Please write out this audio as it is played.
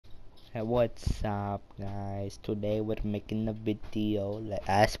Hey, what's up, guys? Today we're making a video, like,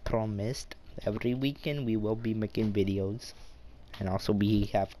 as promised. Every weekend we will be making videos, and also we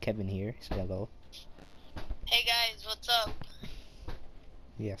have Kevin here. So hello. Hey guys, what's up?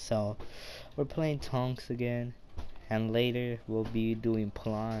 Yeah, so we're playing Tonks again, and later we'll be doing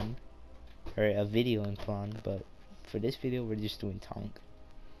Plan, or a video in Plan. But for this video, we're just doing Tonk.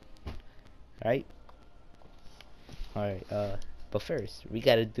 Right? Alright. But first we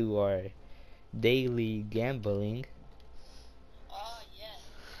gotta do our daily gambling. Oh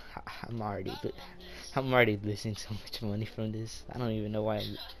yeah. I'm already losing so much money from this. I don't even know why.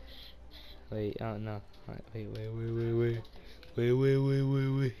 Wait, oh no. Wait.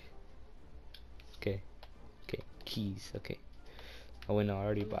 Okay, keys. Okay. Oh wait, no, I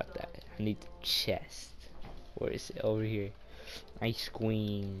already bought that. I need the chest. Where is it? Over here. Ice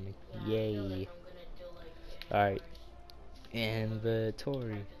queen. Yay. Alright.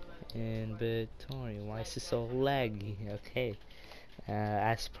 Inventory. Why is it so laggy? Okay.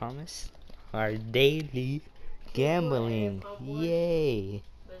 As promised, our daily gambling. Yay.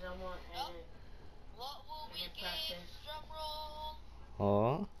 What will we get? Drum roll.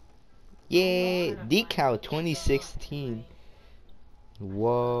 Oh. Yay. Decal 2016.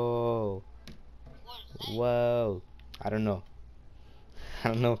 Whoa. What is that? Whoa. I don't know. I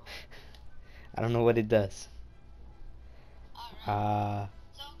don't know. I don't know what it does. Alright.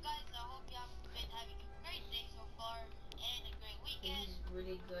 So guys, I hope you have been having a great day so far and a great weekend.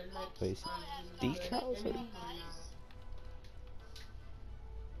 Wait, decals? Guys.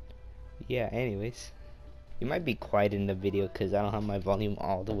 Yeah, anyways. You might be quiet in the video because I don't have my volume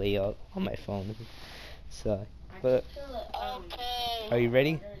all the way up on my phone. So, but Okay. are you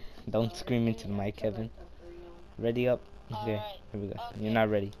ready? Don't scream into the mic, Kevin. Ready up? Okay, Alright. here we go. Okay. You're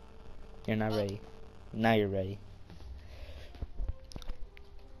not ready. You're not ready. Now you're ready.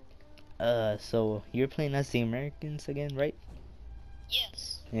 So you're playing as the Americans again, right?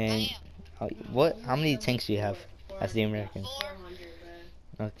 Yes. And I am. what? How many tanks do you have as the Americans?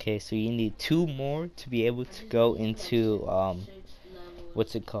 4. Okay, so you need 2 more to be able to go into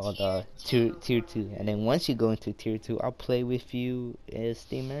what's it called? Tier 2. And then once you go into tier 2, I'll play with you as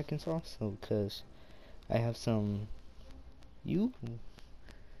the Americans also, cause I have some. You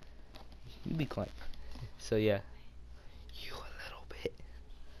be quiet. So yeah, you a little bit.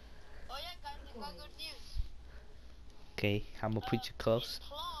 Oh yeah, guys, I got good news. Okay, I'm gonna put you close. In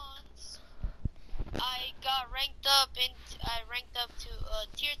Clans, I got ranked up to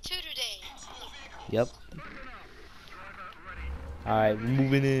tier 2 today. Yep. Alright,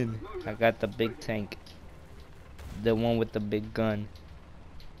 moving in. I got the big tank. The one with the big gun.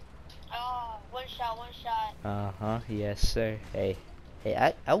 Oh, one shot. Uh-huh, yes sir. Hey,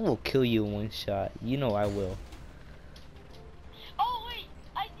 I will kill you in 1 shot. You know I will. Oh wait,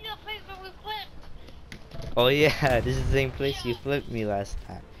 I see the place where we flipped. Oh yeah, this is the same place you flipped me last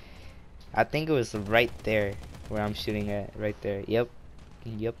time. I think it was right there where I'm shooting at. Right there. Yep.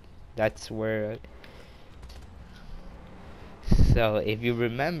 That's where. So if you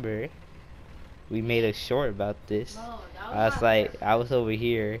remember, we made a short about this. I was over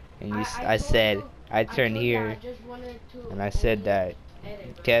here, and I said, I turned here, and I said that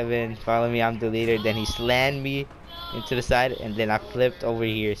Kevin, follow me, I'm the leader. Then he slammed me into the side, and then I flipped over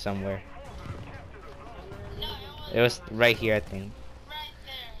here somewhere. No, It was right here, I think. right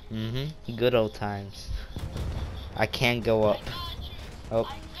there. Good old times. I can't go I up. got you. Oh,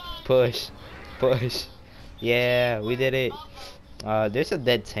 I got push. you. Yeah, we did it. Okay. There's a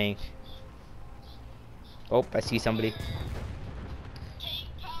dead tank. Oh, I see somebody. Take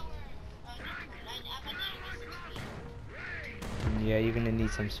power. I'm gonna need some speed. Yeah, you're gonna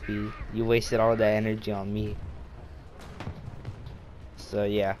need some speed. You wasted all that energy on me. So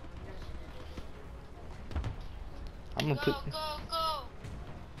yeah, I'm gonna put. Go.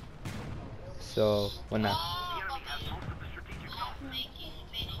 So when I. Oh, my man. I'm making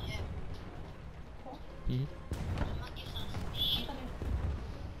it. Hmm? I'm gonna get some speed.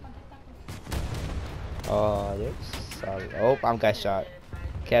 Oh, there's solid. Oh, I'm got shot.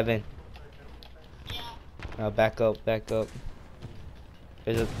 Kevin, Yeah. back up.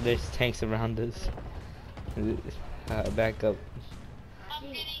 There's tanks around us. Back up. I'm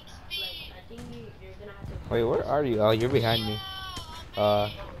getting speed. Wait, where are you? Oh, you're behind me.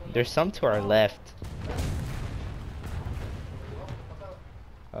 There's some to our left.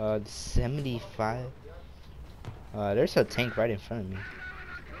 75. There's a tank right in front of me.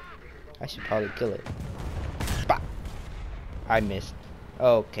 I should probably kill it. Bah! I missed.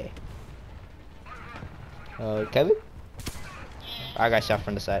 Okay. Kevin? I got shot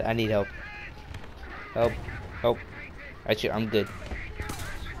from the side. I need help. Help. Actually, I'm good.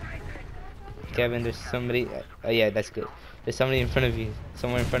 Kevin. There's somebody. Oh yeah, that's good. There's somebody in front of you.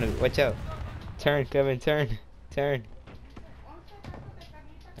 Somewhere in front of you. Watch out. Turn, Kevin. Turn. Turn.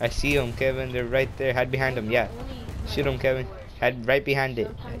 I see them, Kevin. They're right there. Hide behind them. Yeah. Shoot them, Kevin. Hide right behind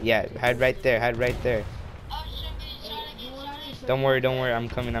it. Yeah. Hide right there. Hide right there. Oh shit, I'm getting shot at, getting shot at. Don't worry. Don't worry. I'm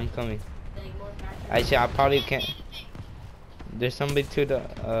coming. I'm coming. I probably can't. There's somebody to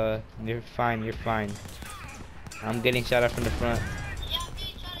the. You're fine. You're fine. I'm getting shot at from the front. Yeah, I'm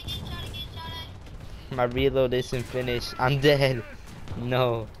getting shot at, getting shot at, getting shot at. My reload isn't finished. I'm dead.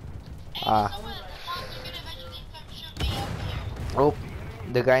 No. Hey, Ah. someone, the cops are gonna eventually come shoot me up here. Oh.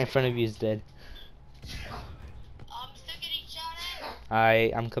 The guy in front of you is dead. I'm still getting shot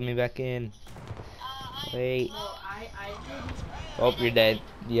at. I'm coming back in. Wait. Oh, Oh, you're dead.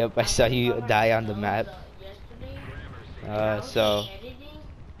 Yep, I saw you die on the map. So. well,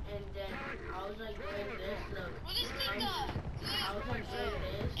 this thing got good.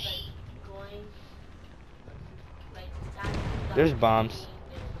 Hey, There's bombs.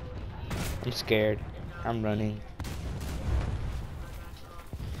 I'm scared. I'm running.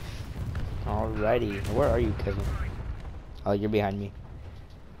 Alrighty. Where are you, Kevin? Oh, you're behind me.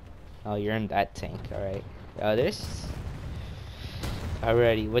 Oh, you're in that tank. Alright. There's...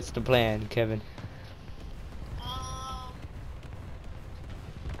 Alrighty. What's the plan, Kevin?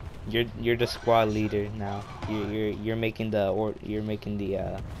 You're the squad leader now. You're making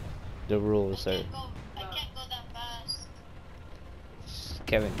the the rules, sir. I can't go that fast.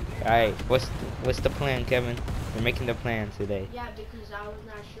 Kevin. Alright. What's the plan, Kevin? We're making the plan today. Yeah, because I was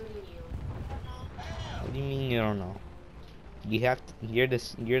not shooting you. What do you mean you don't know? You have to, you're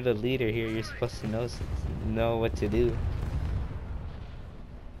the leader here. You're supposed to know what to do.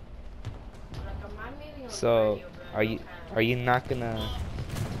 So are you not gonna?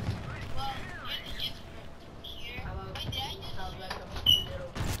 Well, you're here. Wait, did I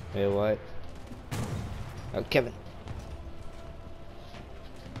just... Wait, what? Oh, Kevin.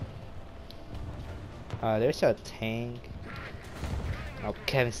 There's a tank. Oh,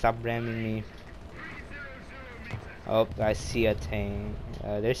 Kevin, stop ramming me. Oh, I see a tank.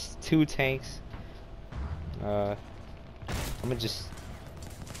 There's 2 tanks. I'm gonna just.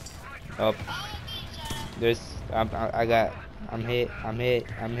 Oh, there's. I'm hit.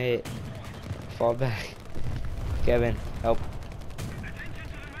 Fall back. Kevin, help.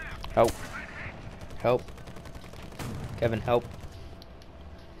 Help. Kevin, help.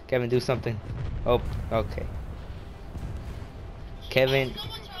 Kevin, do something. Oh, okay. Kevin.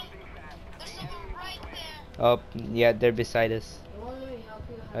 There's someone right there. Oh, yeah, they're beside us.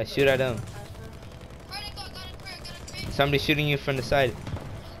 Shoot at them. Where'd it go? Got a crit. Somebody shooting you from the side.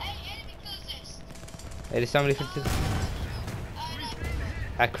 Hey, enemy closest. Hey, there's somebody from the...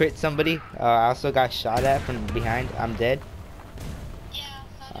 I crit somebody. I also got shot at from behind. I'm dead.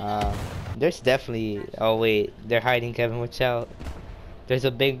 Yeah. There's definitely... Oh, wait. They're hiding, Kevin. Watch out. There's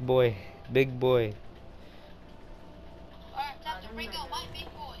a big boy. Big boy. Alright, time to bring out my big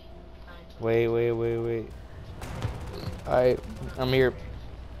boy. Wait. Alright, I'm here.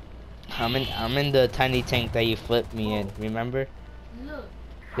 I'm in the tiny tank that you flipped me in. Remember?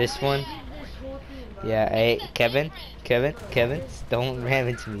 This one? Yeah. Hey, Kevin. Don't ram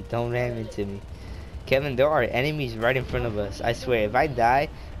into me. Kevin, there are enemies right in front of us. I swear, if I die,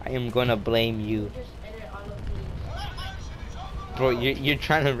 I am gonna blame you. Bro, you're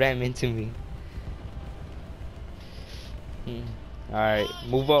trying to ram into me. Alright,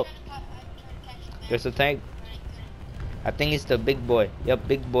 move up. There's a tank. I think it's the big boy. Yep,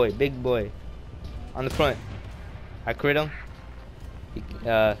 big boy. On the front. I crit him.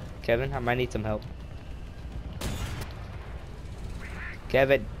 Kevin, I might need some help.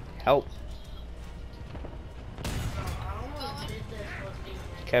 Kevin, help.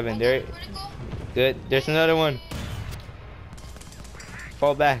 Kevin, there. Good. There's another one.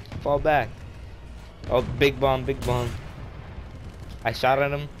 Fall back. Oh, big bomb. I shot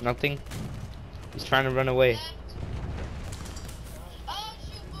at him. Nothing. He's trying to run away.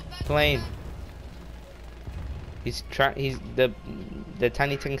 Plane. He's the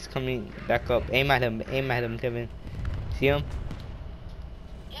tiny tank's coming back up. Aim at him, Kevin. See him?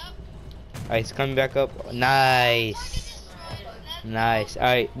 Yep. Alright, he's coming back up. Nice.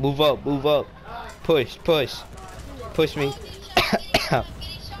 Alright, move up. Push me.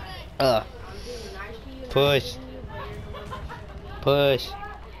 Push.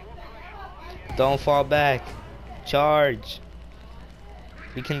 Don't fall back. Charge.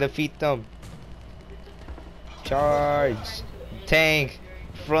 We can defeat them. Charge. Tank.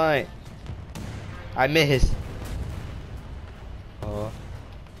 Front. I missed. Oh.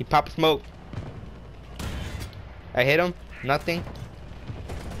 He popped smoke. I hit him. Nothing.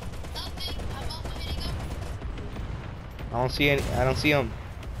 Nothing. I'm I don't see any. I don't see him.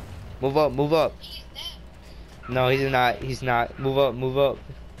 Move up. Move up. He's dead. No, he's not. He's not. Move up. Move up.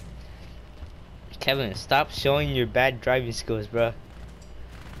 Kevin, stop showing your bad driving skills, bro. All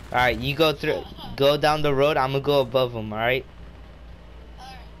right, you go through. Go down the road. I'm gonna go above him. All right.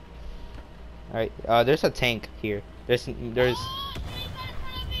 Alright. All right. There's a tank here. There's. Oh, he's right in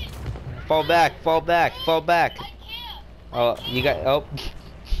front of me. Fall back. Fall back. Fall back. I can't. Oh, you got. Oh.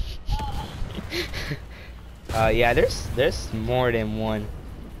 Yeah. There's more than one.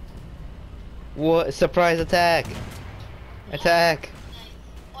 What? Surprise attack! Attack! Nice.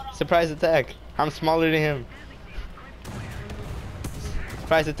 Hold on. Surprise attack! I'm smaller than him.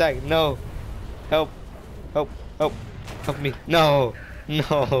 Surprise attack! No! Help! Help! Help! Help me! No!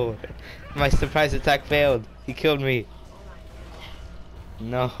 No! My surprise attack failed. He killed me.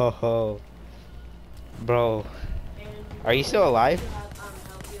 No! Bro, are you still alive?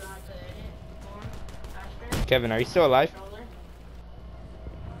 Kevin, are you still alive?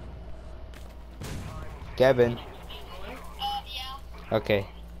 Kevin. Yeah. Okay.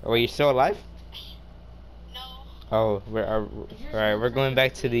 Are you still alive? No. Oh, alright, we're going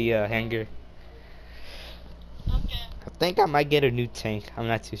back to the hangar. Okay. I think I might get a new tank. I'm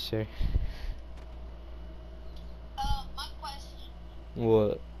not too sure. My question.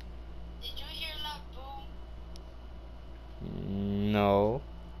 What? Did you hear that boom? No.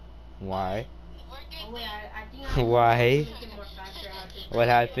 Why? We're good. Oh, wait, I think I'm Why? thinking more faster how to- What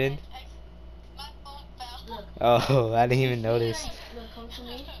happened? My phone fell. Look. Oh, I didn't even notice. Look, come to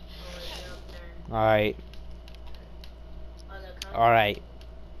me. Oh, wait, you're up there. Alright. Oh, look, come. Alright.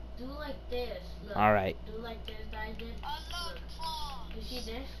 Do like this. Look. Alright. Do like this that I did. Oh, look, clones. You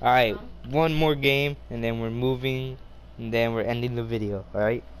see this? Alright. Come. One more game and then we're moving and then we're ending the video.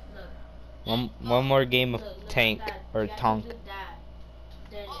 Alright? Look. One more game of Look tank at that. or You have to Tonk. do that.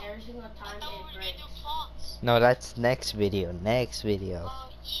 Then every single I time thought we it were gonna breaks. do clones. No, that's next video. Next video. Oh,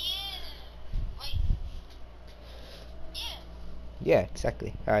 yeah. Wait. Yeah. Yeah,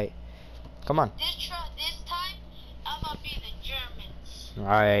 exactly. Alright. Come on. This time, I'm gonna be the Germans.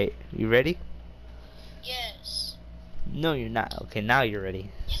 Alright. You ready? Yes. No, you're not. Okay, now you're ready.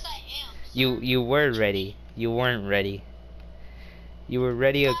 Yes, I am. You were ready. You weren't ready. You were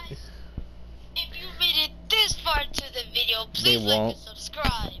ready. Guys, if you made it this far to the video, please like won't. and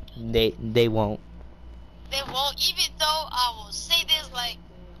subscribe. They won't. They won't, even though I will say this like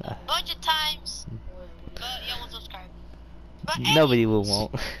a bunch of times, but you won't subscribe. But Nobody will anyways,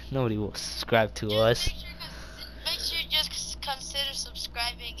 won't. Nobody will subscribe to just us. make sure just consider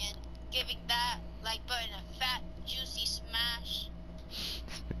subscribing and giving that like button a fat juicy smash.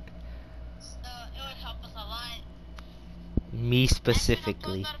 So it would help us a lot. Me And turn on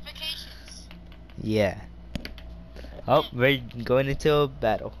specifically. post notifications. Yeah. Oh, we're going into a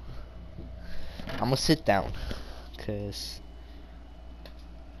battle. I'm gonna sit down, cause.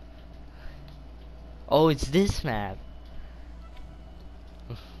 Oh, it's this map.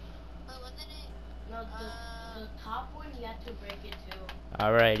 But wasn't it? No, the top one you have to break it too.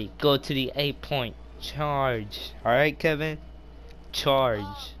 Alrighty, go to the 8-point charge. Alright, Kevin. Charge.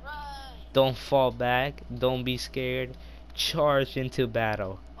 Alright. Don't fall back. Don't be scared. Charge into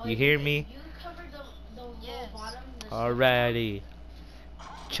battle. Oh, You hear me? You cover the Yes. whole bottom. The Alrighty.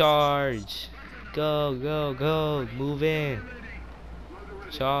 Charge. Go, go, go. Move in.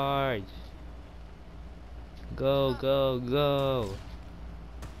 Charge. Go, go, go.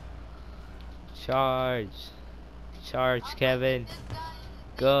 Charge. Charge, Kevin. This guy,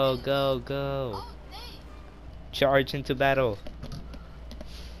 Go, go, go. oh, dang. Charge into battle.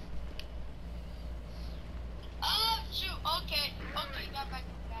 Oh, shoot. Okay. Okay, got back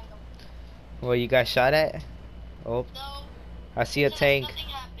up. Well, you got shot at? Oh, No. I see a tank. Nothing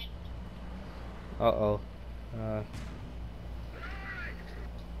happened. Uh-oh.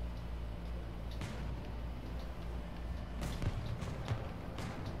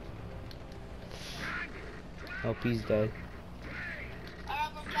 Hope he's dead. Alright,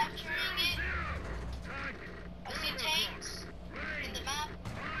 we're capturing it. I see tanks in the map.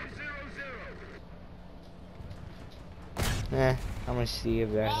 I'm gonna see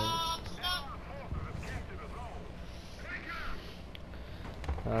if that. Stop.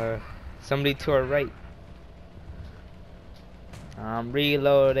 Somebody to our right. I'm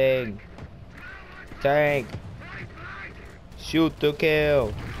reloading. Tank. Shoot to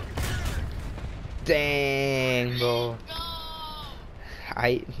kill. Dang, bro. Go.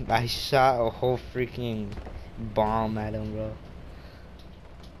 I shot a whole freaking bomb at him, bro.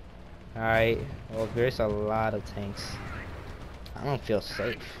 Alright. Well, there's a lot of tanks. I don't feel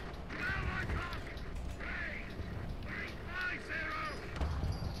safe.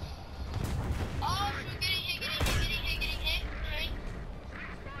 Oh, shoot, getting hit, getting hit, getting hit, getting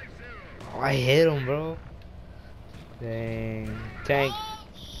I hit him, bro. Dang. Tank. Oh,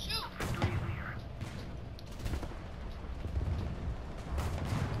 shoot.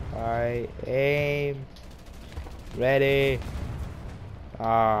 Alright, aim. Ready.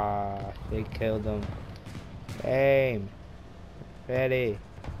 Ah, they killed him. Aim. Ready.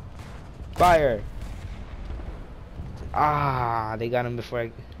 Fire. Ah, they got him before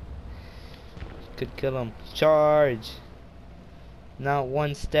I could kill him. Charge. Not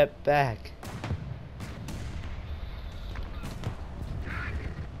one step back.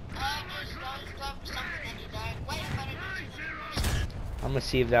 Just going for something and he died. Wait, I'm gonna do something. I'm gonna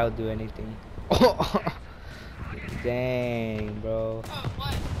see if that'll do anything. Oh, dang, bro. Oh,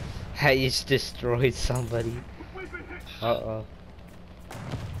 what? I just destroyed somebody. Uh-oh.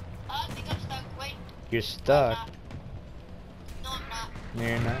 I think I'm stuck. Wait. You're No, I'm stuck. not. No, I'm not. No,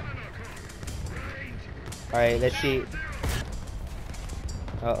 you're not. Alright, let's see.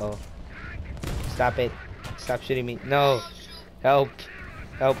 Uh-oh. Stop it. Stop shooting me. No. Oh, shoot. Help.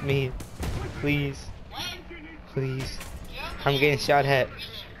 Help me. Please. What? Please. You're over I'm there. getting shot at. Really?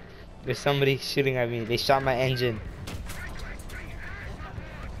 There's somebody shooting at me. They shot my engine.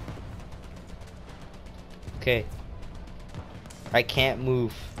 Okay. I can't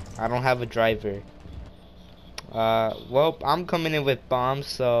move. I don't have a driver. Well, I'm coming in with bombs,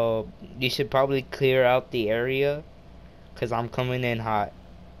 so you should probably clear out the area, cause I'm coming in hot.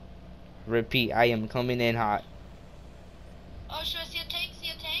 Repeat, I am coming in hot. Oh, should I see a tank? See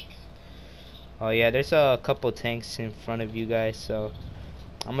a tank? Oh yeah, there's a couple tanks in front of you guys, so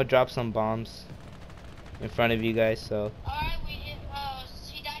I'm gonna drop some bombs in front of you guys. So Alright, we hit.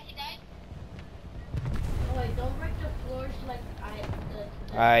 He died. He died. Oh, wait, don't break the floors like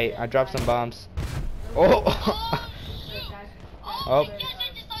I dropped some bombs. Oh, Oh. Shoot. oh Oh, Oh. my gosh,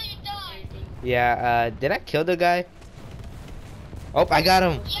 I just saw you die. Yeah. Did I kill the guy? Oh, I got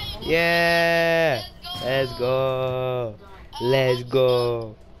him. Yeah. Let's go. Let's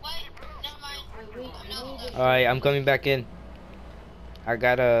go. Wait, never mind. No. Alright, I'm coming back in. I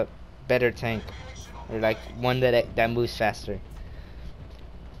got a better tank. Or like one that moves faster.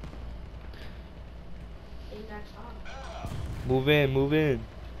 Move in, move in.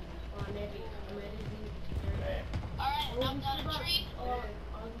 Alright, knock down a tree.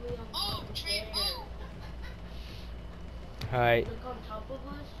 Move, tree, move. Alright, Look on top of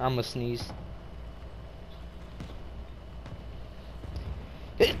us. I'ma sneeze.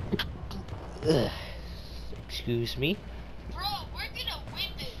 Ugh. Excuse me? Bro, we're gonna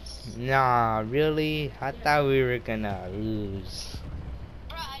win this. Nah, really? I thought we were gonna lose.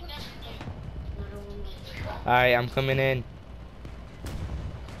 Bro, I never knew. Alright, I'm coming in.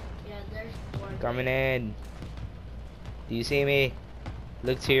 Yeah, there's one. Coming in. Do you see me?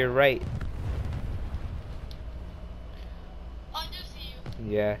 Look to your right. I do see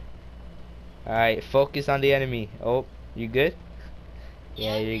you. Yeah. Alright, focus on the enemy. Oh, you good?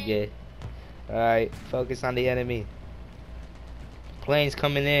 Yeah, you're good. Alright, focus on the enemy. Planes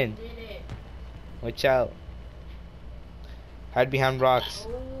coming in. Did it. Watch out. Hide behind rocks.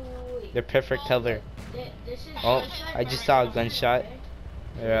 Oh, They're perfect cover. this is Oh, your side, I just right? saw a gunshot.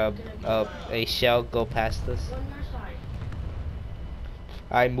 Okay. Or a shell go past us. On your side.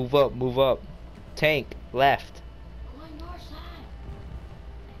 Alright, move up, move up. Tank, left. Go on your side.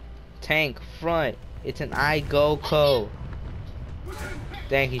 Tank, front. It's an I go co.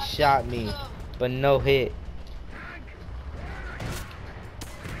 Dang, he shot me, but no hit.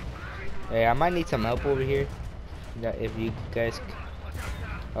 Hey, I might need some help over here. If you guys,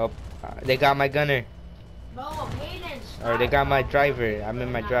 oh, they got my gunner, Bro, Hayden, stop. or they got my driver. I'm in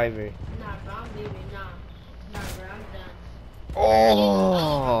my driver. Nah, bro, I'm leaving. Nah, bro, I'm done.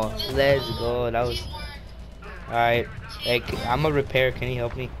 Oh, let's go. That was Teamwork. alright. Hey, I'm a repair. Can you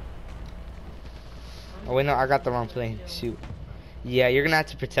help me? Oh wait, no, I got the wrong plane. Shoot. Yeah, you're gonna have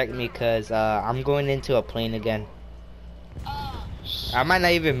to protect me, cause I'm going into a plane again. I might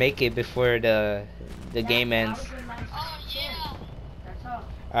not even make it before the game ends. Oh, yeah. That's all.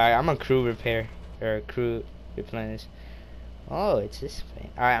 Alright, I'm a crew repair or crew replenish. Oh, it's this plane.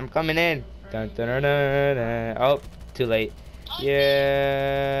 Alright, I'm coming in. Dun, dun, dun, dun, dun. Oh, too late.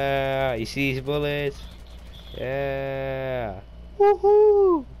 Yeah, you see these bullets? Yeah.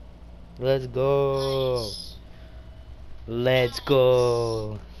 Woohoo! Let's go. Let's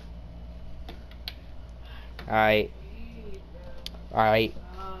go. Alright. Alright.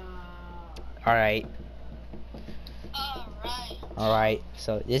 Alright. Alright. Alright.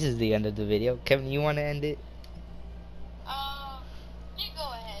 So this is the end of the video. Kevin, you wanna end it? You go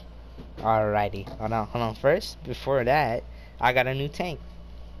ahead. Alrighty. Hold on. First, before that, I got a new tank.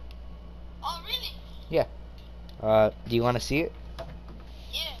 Oh, really? Do you wanna see it?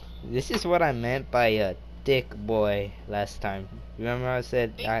 Yeah. This is what I meant by a thick boy last time. Remember I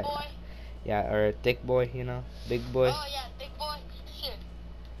said Big boy? yeah, or a thick boy, you know? Big boy. Oh yeah, big boy. Shit.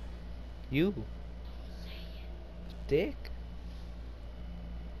 You thick?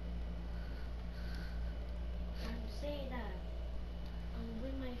 Don't say that. I'm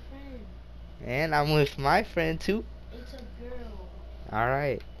with my friend. And I'm with my friend too. It's a girl.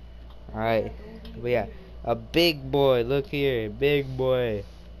 Alright. Yeah, Alright. don't be But yeah. weird. A big boy. Look here. Big boy.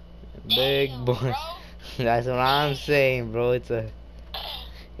 Big Damn, boy. bro. That's what I'm saying, bro. It's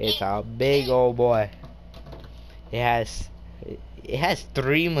a big old boy. It has it has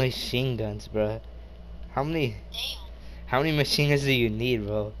 3 machine guns, bro. How many Damn. how many machine guns do you need,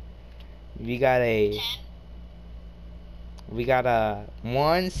 bro? We got a 10.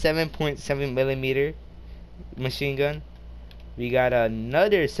 one 7.7 millimeter machine gun. We got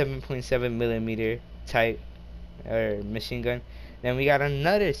another 7.7 millimeter type or machine gun. Then we got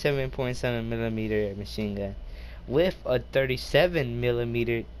another 7.7 millimeter machine gun with a 37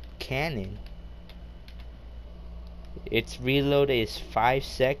 millimeter cannon. Its reload is 5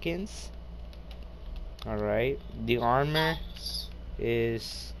 seconds. Alright. The armor Nice.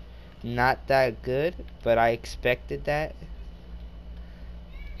 is not that good, but I expected that.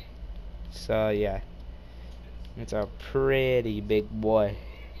 So yeah. It's a pretty big boy,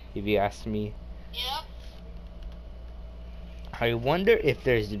 if you ask me. Yep. I wonder if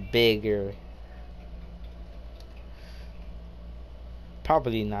there's bigger.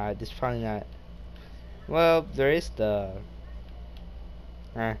 Probably not. It's probably not. Well, there is the.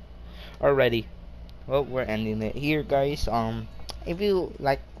 Already. Well, we're ending it here, guys. If you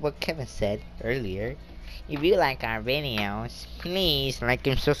like what Kevin said earlier, if you like our videos, please like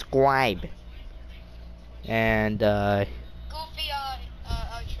and subscribe. And Goofy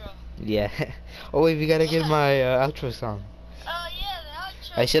outro. yeah. Oh wait, we gotta get my outro song. Oh yeah,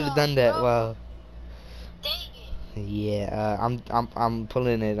 the outro I should have song, done that. bro. Well, Dang it. yeah. I'm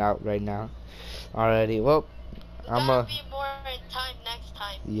pulling it out right now. Alrighty. Well, We I'm gotta be more in time next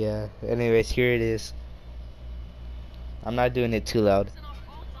time. yeah. Anyways, here it is. I'm not doing it too loud.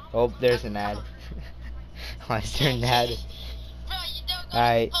 Oh, there's an ad. Why is there an ad? Bro, you don't gotta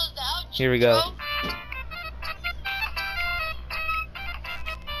Alright, post the outro. here we go.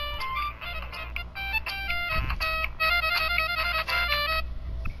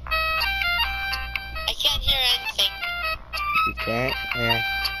 I can't hear anything. You can't? Yeah.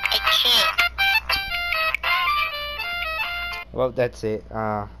 I can't. Well, that's it.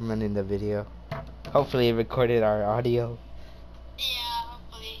 I'm ending the video. Hopefully it recorded our audio. Yeah,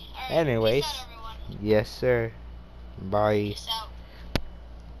 hopefully. Alright, Anyways. peace out, everyone. Yes, sir. Bye. Peace out.